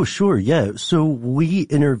one. Oh, sure. Yeah. So we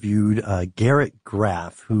interviewed Garrett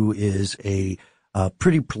Graff, who is a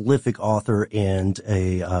pretty prolific author and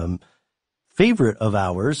a favorite of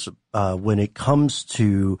ours when it comes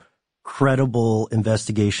to credible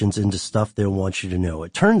investigations into stuff they want you to know.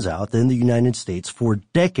 It turns out that in the United States, for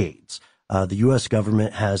decades, the U.S.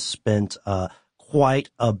 government has spent quite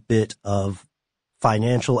a bit of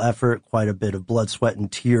financial effort, quite a bit of blood, sweat,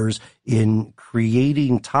 and tears in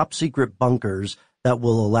creating top secret bunkers that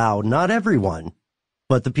will allow not everyone,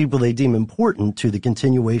 but the people they deem important to the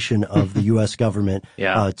continuation of the U.S. government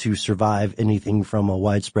to survive anything from a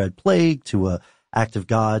widespread plague to a act of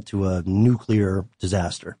God to a nuclear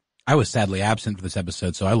disaster. I was sadly absent for this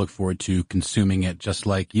episode, so I look forward to consuming it just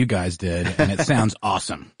like you guys did, and it sounds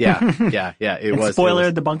awesome. Yeah. It was.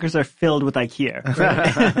 Spoiler, the bunkers are filled with IKEA.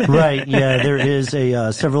 Right. Right, yeah, there is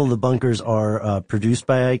several of the bunkers are produced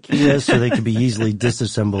by IKEA, so they can be easily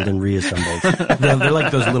disassembled and reassembled. They're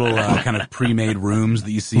like those little kind of pre-made rooms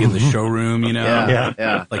that you see in the showroom, you know?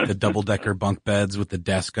 Yeah. Like the double-decker bunk beds with the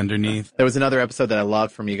desk underneath. There was another episode that I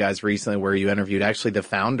loved from you guys recently where you interviewed actually the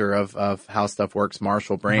founder of How Stuff Works,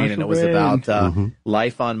 Marshall Brain, and it was about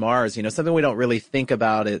life on Mars. Something we don't really think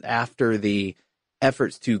about it after the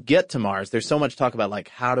efforts to get to Mars. There's so much talk about like,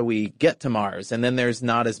 how do we get to Mars? And then there's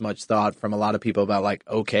not as much thought from a lot of people about like,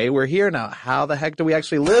 okay, we're here now. How the heck do we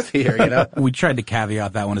actually live here? We tried to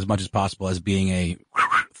caveat that one as much as possible as being a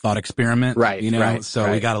thought experiment. Right, You know, right, so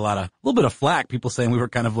right. we got a little bit of flack. People saying we were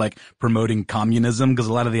kind of like promoting communism because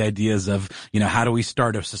a lot of the ideas of, how do we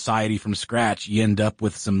start a society from scratch? You end up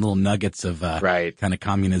with some little nuggets of, kind of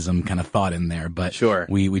communism kind of thought in there. But sure,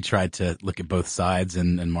 we tried to look at both sides,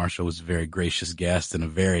 and Marshall was a very gracious guest and a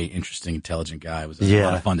very interesting, intelligent guy. It was a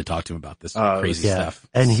lot of fun to talk to him about this crazy stuff.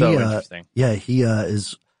 And so interesting. He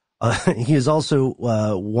is also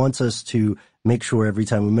wants us to make sure every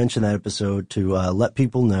time we mention that episode to let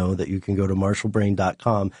people know that you can go to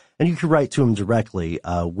marshallbrain.com and you can write to him directly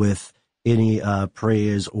with any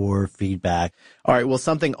praise or feedback. All right. Well,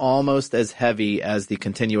 something almost as heavy as the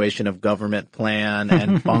continuation of government plan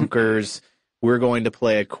and bunkers. We're going to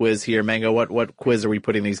play a quiz here. Mango, what quiz are we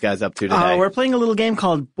putting these guys up to today? We're playing a little game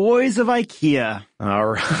called Boys of IKEA. All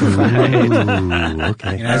right. Ooh,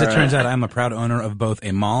 okay. As it turns out, I'm a proud owner of both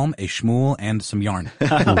a Malm, a Shmuel, and some yarn.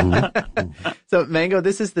 So, Mango,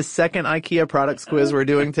 this is the second IKEA products quiz we're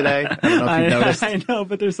doing today. I don't know if you've noticed. I know,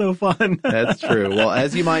 but they're so fun. That's true. Well,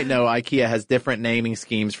 as you might know, IKEA has different naming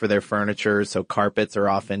schemes for their furniture. So carpets are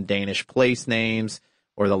often Danish place names,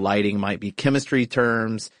 or the lighting might be chemistry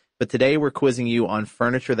terms. But today we're quizzing you on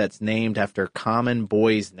furniture that's named after common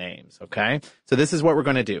boys' names, okay? So this is what we're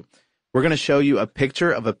going to do. We're going to show you a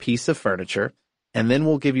picture of a piece of furniture, and then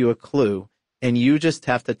we'll give you a clue, and you just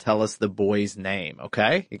have to tell us the boy's name,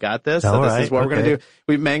 okay? You got this? So this is what we're going to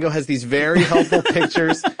do. Mango has these very helpful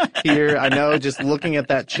pictures here. I know, just looking at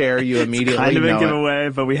that chair, you immediately know kind of a giveaway,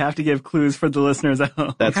 but we have to give clues for the listeners at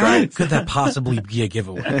home. That's How right. could that possibly be a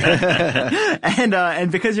giveaway?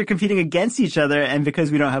 And because you're competing against each other, and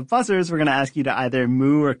because we don't have buzzers, we're going to ask you to either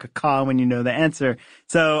moo or caw when you know the answer.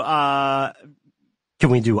 So, Can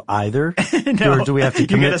we do either? No, or do we have to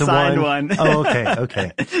commit you get assigned to one. Oh,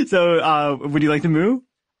 okay. So, would you like to moo?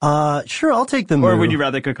 Sure, I'll take the moo. Or would you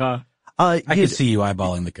rather caw? I could see you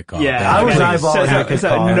eyeballing the cacao. Yeah, I was okay. eyeballing the cacaw.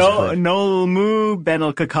 So no moo, Ben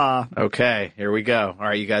will caw. Okay, here we go. All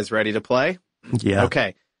right, you guys ready to play? Yeah.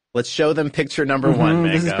 Okay, let's show them picture number one,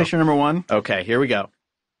 Mango. This is picture number one. Okay, here we go.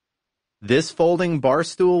 This folding bar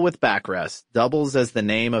stool with backrest doubles as the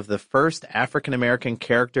name of the first African-American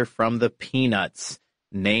character from the Peanuts.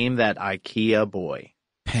 Name that IKEA boy.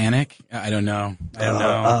 Panic? I don't know.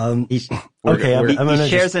 He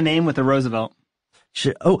shares a name with a Roosevelt.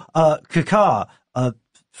 Caca.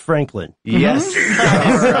 Franklin. Yes.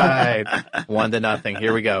 All right. 1-0.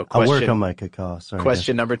 Here we go. I'll work on my caca. Sorry.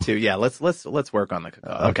 Question number 2. Yeah, let's work on the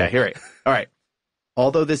caca. Okay, here it. All right.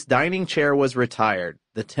 Although this dining chair was retired,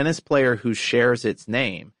 the tennis player who shares its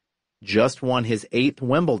name just won his 8th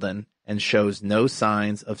Wimbledon and shows no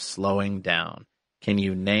signs of slowing down. Can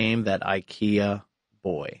you name that IKEA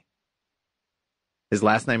boy? His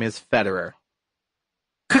last name is Federer.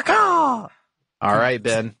 Caca. All right,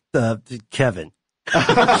 Ben. Kevin. See,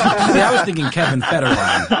 I was thinking Kevin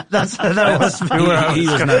Federline. That was he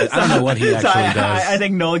was not, I don't know what he actually does. I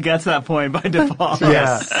think Noel gets that point by default.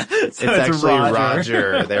 Yeah. It's actually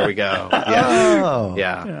Roger. There we go. Yeah. Oh.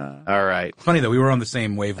 Yeah. All right. Funny though, we were on the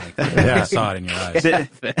same wavelength. I saw it in your eyes.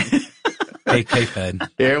 Hey, Fed.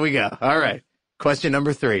 Here we go. All right. Question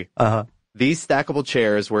number 3. These stackable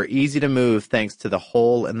chairs were easy to move thanks to the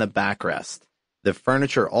hole in the backrest. The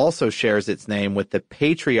furniture also shares its name with the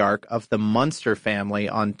patriarch of the Munster family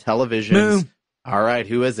on television. Moo. All right,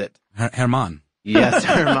 who is it? Herman. Yes,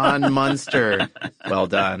 Herman Munster. Well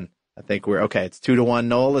done. I think we're okay. It's 2-1.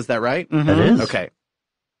 Noel, is that right? That is. Okay.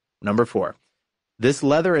 Number 4. This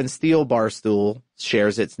leather and steel bar stool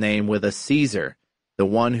shares its name with a Caesar, the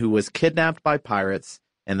one who was kidnapped by pirates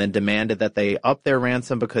and then demanded that they up their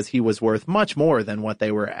ransom because he was worth much more than what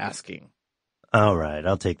they were asking. All right,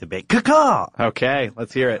 I'll take the bait. Caca. Okay,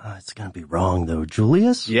 let's hear it. It's going to be wrong, though.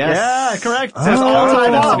 Julius? Yes. Yeah, correct. Oh. There's all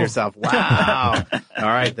Confidence time in yourself. Wow. All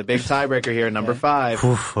right, the big tiebreaker here, number 5.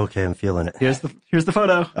 Oof, okay, I'm feeling it. Here's the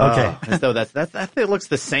photo. Okay. As though that it looks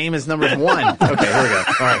the same as number 1. Okay, here we go.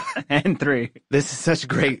 All right. And 3. This is such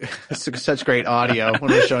great audio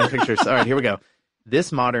when we're showing pictures. All right, here we go.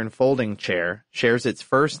 This modern folding chair shares its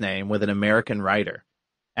first name with an American writer.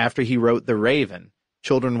 After he wrote The Raven,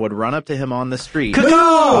 children would run up to him on the street.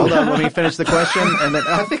 Hold on, let me finish the question. And then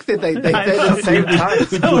I think that they did at the same time.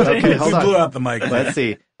 Okay, hold on. blew out the mic. Let's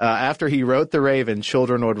see. After he wrote The Raven,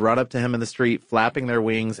 children would run up to him in the street, flapping their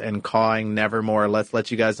wings and cawing nevermore. Let's let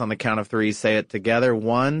you guys on the count of 3 say it together.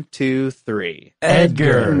 1, 2, 3.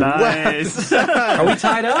 Edgar. Nice. Are we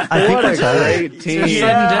tied up? I think What we're a tied. great team.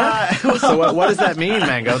 Yeah. So what does that mean,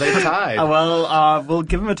 Mango? They tied. We'll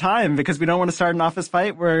give them a time because we don't want to start an office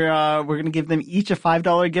fight. We're going to give them each a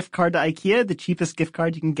 $5 gift card to IKEA, the cheapest gift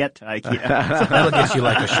card you can get to IKEA. That'll get you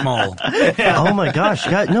like a schmoll. Oh my gosh.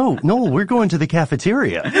 God, no, we're going to the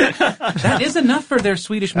cafeteria. That is enough for their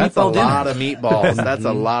Swedish meatball dinner. That's a lot of meatballs. That's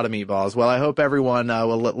a lot of meatballs. Well, I hope everyone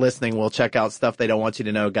listening will check out Stuff They Don't Want You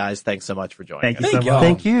to Know. Guys, thanks so much for joining us. Thank you so much.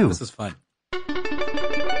 Thank you. This was fun.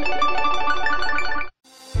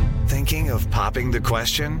 Thinking of popping the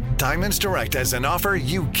question? Diamonds Direct has an offer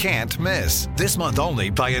you can't miss. This month only,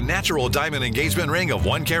 buy a natural diamond engagement ring of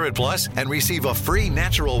 1 carat plus and receive a free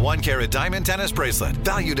natural 1 carat diamond tennis bracelet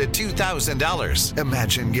valued at $2,000.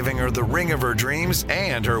 Imagine giving her the ring of her dreams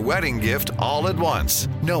and her wedding gift all at once.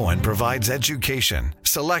 No one provides education,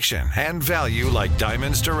 selection, and value like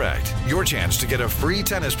Diamonds Direct. Your chance to get a free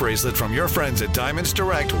tennis bracelet from your friends at Diamonds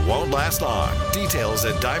Direct won't last long. Details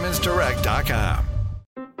at diamondsdirect.com.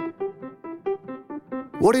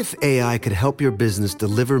 What if AI could help your business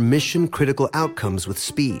deliver mission-critical outcomes with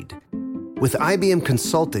speed? With IBM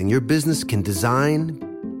Consulting, your business can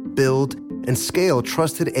design, build, and scale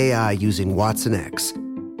trusted AI using Watson X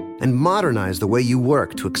and modernize the way you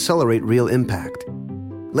work to accelerate real impact.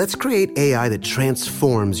 Let's create AI that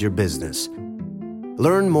transforms your business.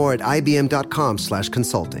 Learn more at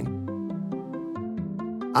ibm.com/consulting.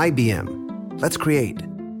 IBM. Let's create.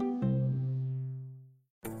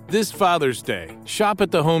 This Father's Day, shop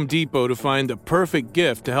at the Home Depot to find the perfect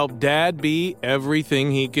gift to help Dad be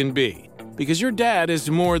everything he can be. Because your dad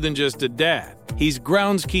is more than just a dad. He's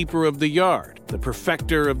groundskeeper of the yard, the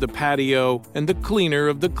perfecter of the patio, and the cleaner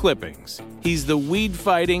of the clippings. He's the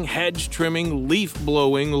weed-fighting, hedge-trimming,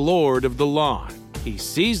 leaf-blowing lord of the lawn. He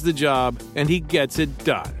sees the job, and he gets it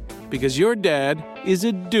done. Because your dad is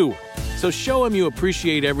a doer. So show him you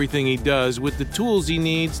appreciate everything he does with the tools he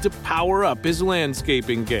needs to power up his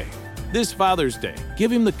landscaping game. This Father's Day,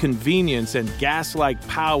 give him the convenience and gas-like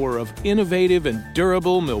power of innovative and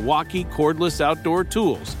durable Milwaukee cordless outdoor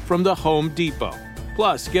tools from the Home Depot.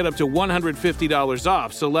 Plus, get up to $150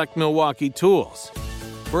 off select Milwaukee tools.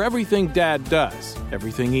 For everything Dad does,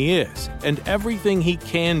 everything he is, and everything he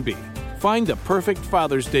can be, find the perfect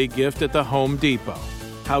Father's Day gift at the Home Depot.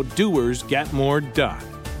 How doers get more done.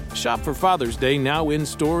 Shop for Father's Day now in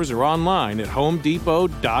stores or online at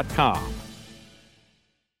homedepot.com.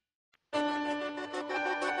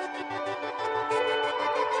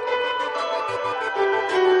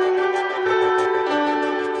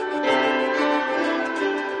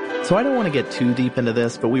 So I don't want to get too deep into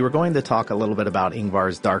this, but we were going to talk a little bit about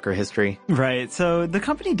Ingvar's darker history. Right. So the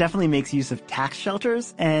company definitely makes use of tax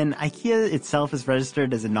shelters, and IKEA itself is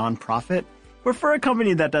registered as a nonprofit. But for a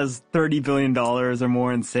company that does $30 billion or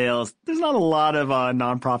more in sales, there's not a lot of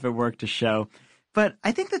nonprofit work to show. But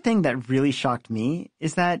I think the thing that really shocked me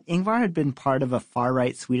is that Ingvar had been part of a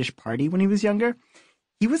far-right Swedish party when he was younger.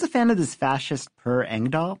 He was a fan of this fascist Per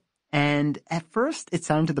Engdahl, and at first it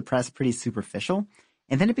sounded to the press pretty superficial.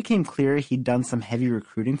 And then it became clear he'd done some heavy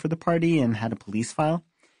recruiting for the party and had a police file.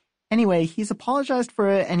 Anyway, he's apologized for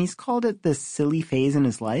it, and he's called it this silly phase in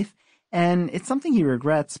his life. And it's something he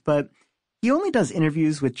regrets, but he only does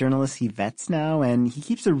interviews with journalists he vets now, and he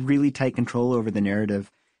keeps a really tight control over the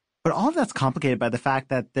narrative. But all of that's complicated by the fact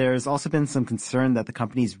that there's also been some concern that the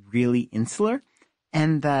company's really insular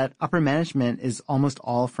and that upper management is almost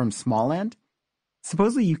all from Småland.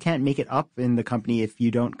 Supposedly you can't make it up in the company if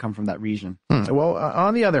you don't come from that region. Well,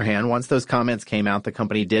 on the other hand, once those comments came out, the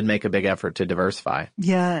company did make a big effort to diversify.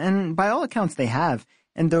 Yeah, and by all accounts they have.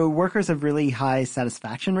 And the workers have really high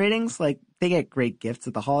satisfaction ratings. Like, they get great gifts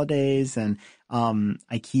at the holidays, and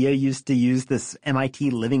IKEA used to use this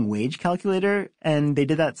MIT living wage calculator, and they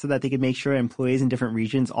did that so that they could make sure employees in different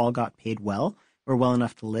regions all got paid well or well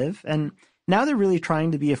enough to live. And now they're really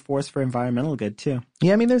trying to be a force for environmental good too.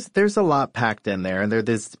 Yeah, I mean, there's a lot packed in there. And there's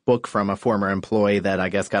this book from a former employee that I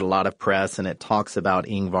guess got a lot of press, and it talks about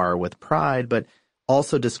Ingvar with pride, but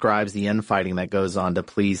also describes the infighting that goes on to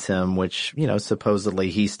please him, which, you know, supposedly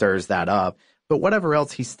he stirs that up. But whatever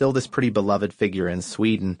else, he's still this pretty beloved figure in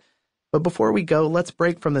Sweden. But before we go, let's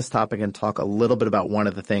break from this topic and talk a little bit about one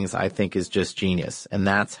of the things I think is just genius, and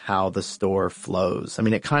that's how the store flows. I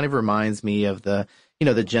mean, it kind of reminds me of the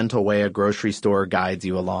gentle way a grocery store guides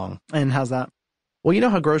you along. And how's that? Well, you know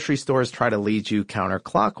how grocery stores try to lead you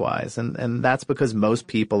counterclockwise, and that's because most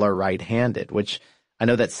people are right-handed, which I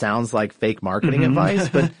know that sounds like fake marketing advice,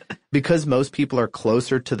 but because most people are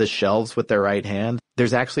closer to the shelves with their right hand,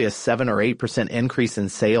 there's actually a 7 or 8% increase in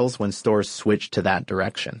sales when stores switch to that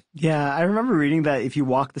direction. Yeah, I remember reading that if you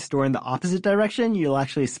walk the store in the opposite direction, you'll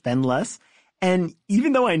actually spend less. And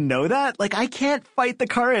even though I know that, like, I can't fight the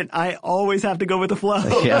current. I always have to go with the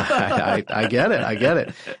flow. Yeah, I get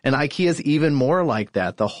it. And IKEA's even more like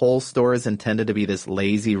that. The whole store is intended to be this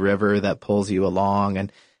lazy river that pulls you along,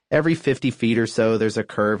 and every 50 feet or so, there's a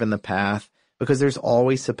curve in the path because there's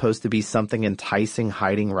always supposed to be something enticing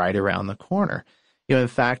hiding right around the corner. In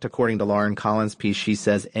fact, according to Lauren Collins' piece, she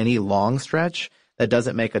says any long stretch that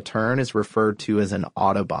doesn't make a turn is referred to as an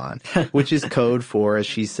Autobahn, which is code for, as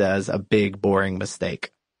she says, a big, boring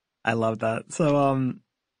mistake. I love that. So,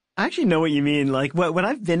 I actually know what you mean. Like, when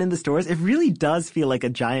I've been in the stores, it really does feel like a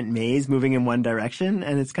giant maze moving in one direction,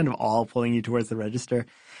 and it's kind of all pulling you towards the register.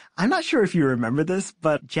 I'm not sure if you remember this,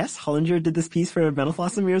 but Jess Hollinger did this piece for Mental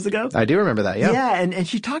Floss some years ago. I do remember that, yeah. Yeah, and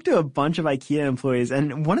she talked to a bunch of IKEA employees,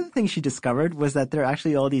 and one of the things she discovered was that there are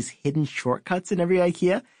actually all these hidden shortcuts in every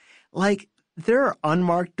IKEA. Like, there are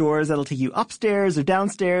unmarked doors that'll take you upstairs or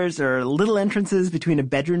downstairs, or little entrances between a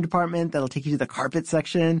bedroom department that'll take you to the carpet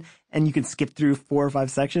section, and you can skip through 4 or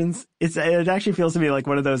 5 sections. It actually feels to me like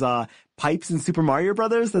one of those pipes in Super Mario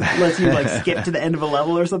Brothers that lets you like skip to the end of a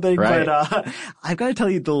level or something. Right. But I've got to tell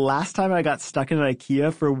you, the last time I got stuck in an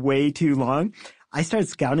IKEA for way too long, I started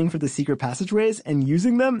scouting for the secret passageways and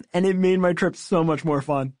using them, and it made my trip so much more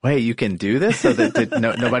fun. Wait, you can do this? So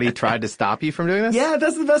that nobody tried to stop you from doing this? Yeah,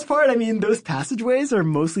 that's the best part. I mean, those passageways are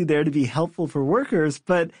mostly there to be helpful for workers,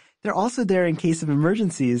 but they're also there in case of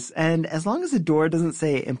emergencies. And as long as the door doesn't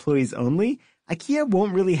say employees only, IKEA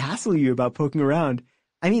won't really hassle you about poking around.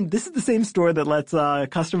 I mean, this is the same store that lets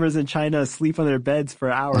customers in China sleep on their beds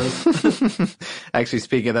for hours. Actually,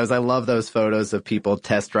 speaking of those, I love those photos of people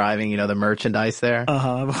test driving, the merchandise there.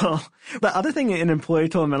 Well, the other thing an employee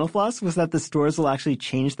told Mental Floss was that the stores will actually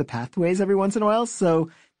change the pathways every once in a while.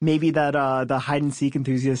 So maybe that the hide-and-seek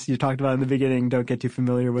enthusiasts you talked about in the beginning don't get too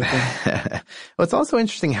familiar with them. Well, it's also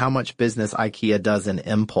interesting how much business IKEA does in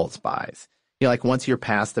impulse buys. Like once you're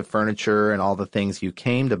past the furniture and all the things you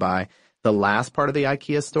came to buy, the last part of the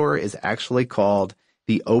IKEA store is actually called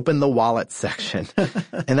the open the wallet section.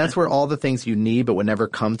 And that's where all the things you need but would never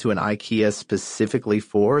come to an IKEA specifically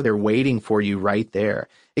for, they're waiting for you right there.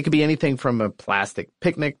 It could be anything from a plastic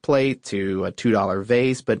picnic plate to a $2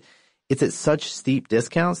 vase, but it's at such steep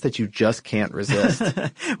discounts that you just can't resist.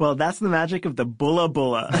 Well, that's the magic of the Bulla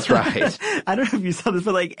Bulla. That's right. I don't know if you saw this,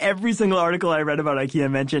 but like every single article I read about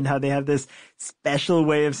IKEA mentioned how they have this special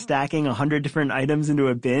way of stacking 100 different items into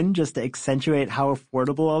a bin just to accentuate how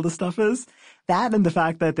affordable all the stuff is. That and the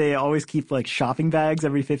fact that they always keep like shopping bags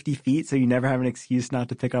every 50 feet so you never have an excuse not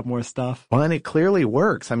to pick up more stuff. Well, and it clearly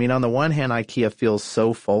works. I mean, on the one hand, IKEA feels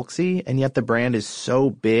so folksy, and yet the brand is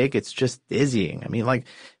so big, it's just dizzying. I mean, like,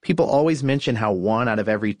 people always mention how 1 out of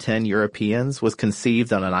every 10 Europeans was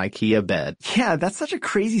conceived on an IKEA bed. Yeah, that's such a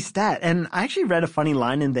crazy stat. And I actually read a funny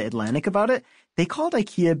line in The Atlantic about it. They called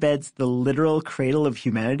IKEA beds the literal cradle of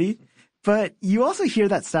humanity. But you also hear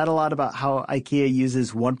that stat a lot about how IKEA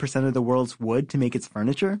uses 1% of the world's wood to make its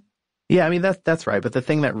furniture. Yeah, I mean, that's right. But the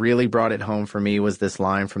thing that really brought it home for me was this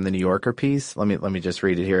line from the New Yorker piece. Let me just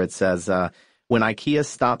read it here. It says, when IKEA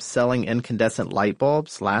stopped selling incandescent light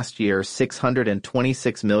bulbs last year,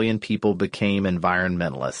 626 million people became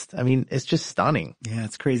environmentalists. I mean, it's just stunning. Yeah,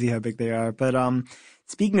 it's crazy how big they are. But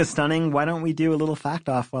speaking of stunning, why don't we do a little fact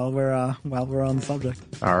off while we're on the subject?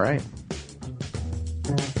 All right.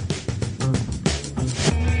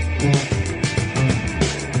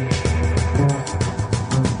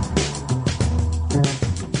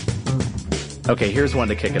 Okay, here's one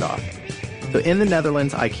to kick it off. So in the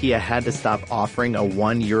Netherlands, IKEA had to stop offering a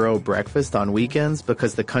 €1 breakfast on weekends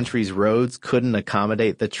because the country's roads couldn't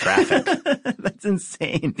accommodate the traffic. That's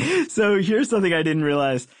insane. So here's something I didn't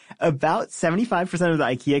realize. About 75% of the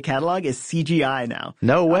IKEA catalog is CGI now.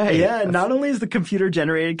 No way. Yeah, not only is the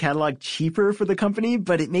computer-generated catalog cheaper for the company,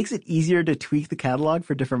 but it makes it easier to tweak the catalog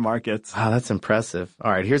for different markets. Wow, that's impressive.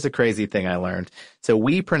 All right, here's a crazy thing I learned. So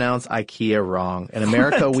we pronounce IKEA wrong. In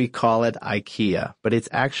America, we call it IKEA, but it's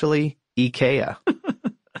actually IKEA.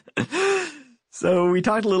 So we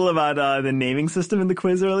talked a little about the naming system in the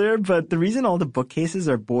quiz earlier, but the reason all the bookcases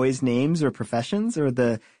are boys' names or professions, or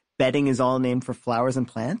the bedding is all named for flowers and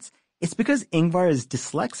plants, it's because Ingvar is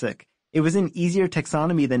dyslexic. It was an easier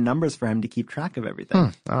taxonomy than numbers for him to keep track of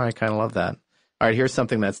everything. Oh, I kind of love that. All right, here's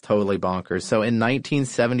something that's totally bonkers. So in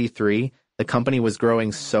 1973, the company was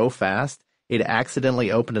growing so fast, it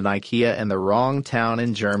accidentally opened an IKEA in the wrong town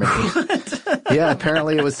in Germany. Yeah,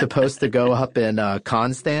 apparently it was supposed to go up in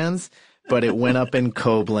Konstanz, but it went up in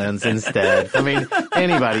Koblenz instead. I mean,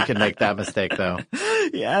 anybody could make that mistake, though.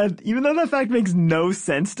 Yeah, even though that fact makes no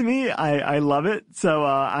sense to me, I love it. So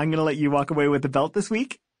I'm going to let you walk away with the belt this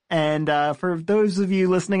week. And for those of you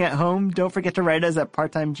listening at home, don't forget to write us at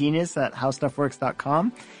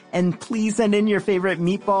parttimegenius@howstuffworks.com. And please send in your favorite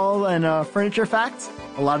meatball and furniture facts.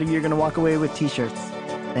 A lot of you are going to walk away with t-shirts.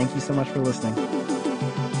 Thank you so much for listening.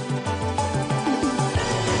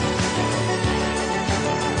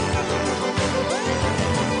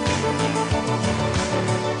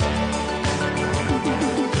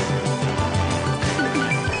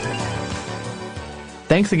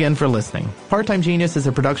 Thanks again for listening. Part-Time Genius is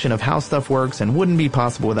a production of How Stuff Works and wouldn't be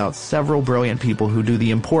possible without several brilliant people who do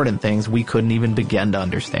the important things we couldn't even begin to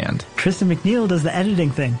understand. Tristan McNeil does the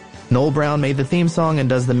editing thing. Noel Brown made the theme song and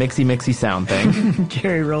does the mixy sound thing.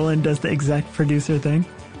 Jerry Rowland does the exec producer thing.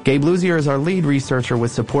 Gabe Luzier is our lead researcher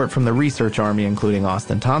with support from the research army, including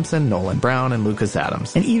Austin Thompson, Nolan Brown, and Lucas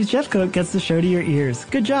Adams. And Eves Jeffcoat gets the show to your ears.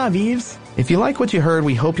 Good job, Eves. If you like what you heard,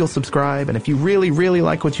 we hope you'll subscribe. And if you really, really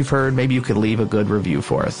like what you've heard, maybe you could leave a good review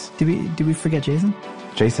for us. Did we forget Jason?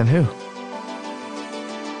 Jason who?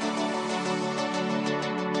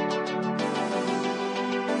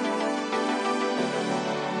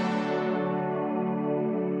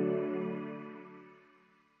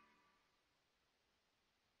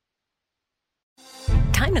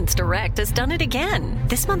 Diamonds Direct has done it again.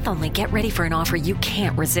 This month only, get ready for an offer you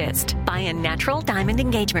can't resist. Buy a natural diamond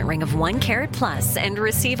engagement ring of 1 carat plus and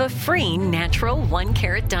receive a free natural 1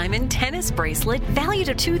 carat diamond tennis bracelet valued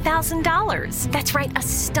at $2,000. That's right, a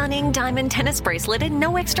stunning diamond tennis bracelet at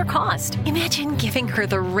no extra cost. Imagine giving her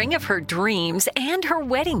the ring of her dreams and her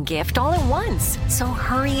wedding gift all at once. So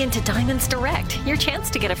hurry into Diamonds Direct. Your chance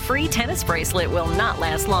to get a free tennis bracelet will not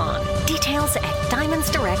last long. Details at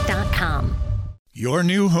diamondsdirect.com. Your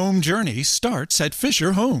new home journey starts at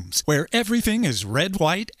Fisher Homes, where everything is red,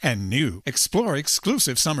 white, and new. Explore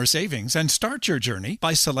exclusive summer savings and start your journey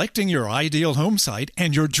by selecting your ideal home site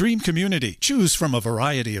and your dream community. Choose from a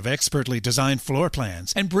variety of expertly designed floor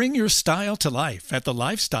plans and bring your style to life at the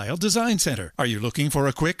Lifestyle Design Center. Are you looking for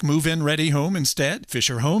a quick move-in ready home instead?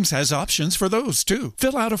 Fisher Homes has options for those too.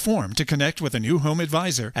 Fill out a form to connect with a new home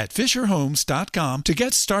advisor at fisherhomes.com to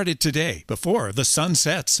get started today before the sun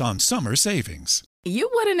sets on summer savings.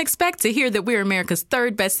 You wouldn't expect to hear that we're America's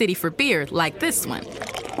 3rd best city for beer like this one.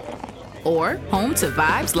 Or home to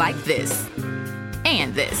vibes like this.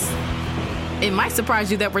 And this. It might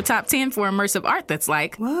surprise you that we're top 10 for immersive art that's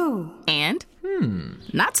like, whoa. And,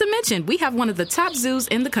 not to mention, we have one of the top zoos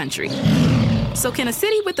in the country. So can a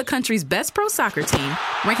city with the country's best pro soccer team,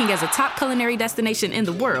 ranking as a top culinary destination in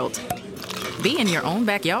the world, be in your own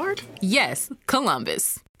backyard? Yes,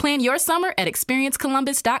 Columbus. Plan your summer at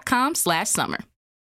experiencecolumbus.com/summer.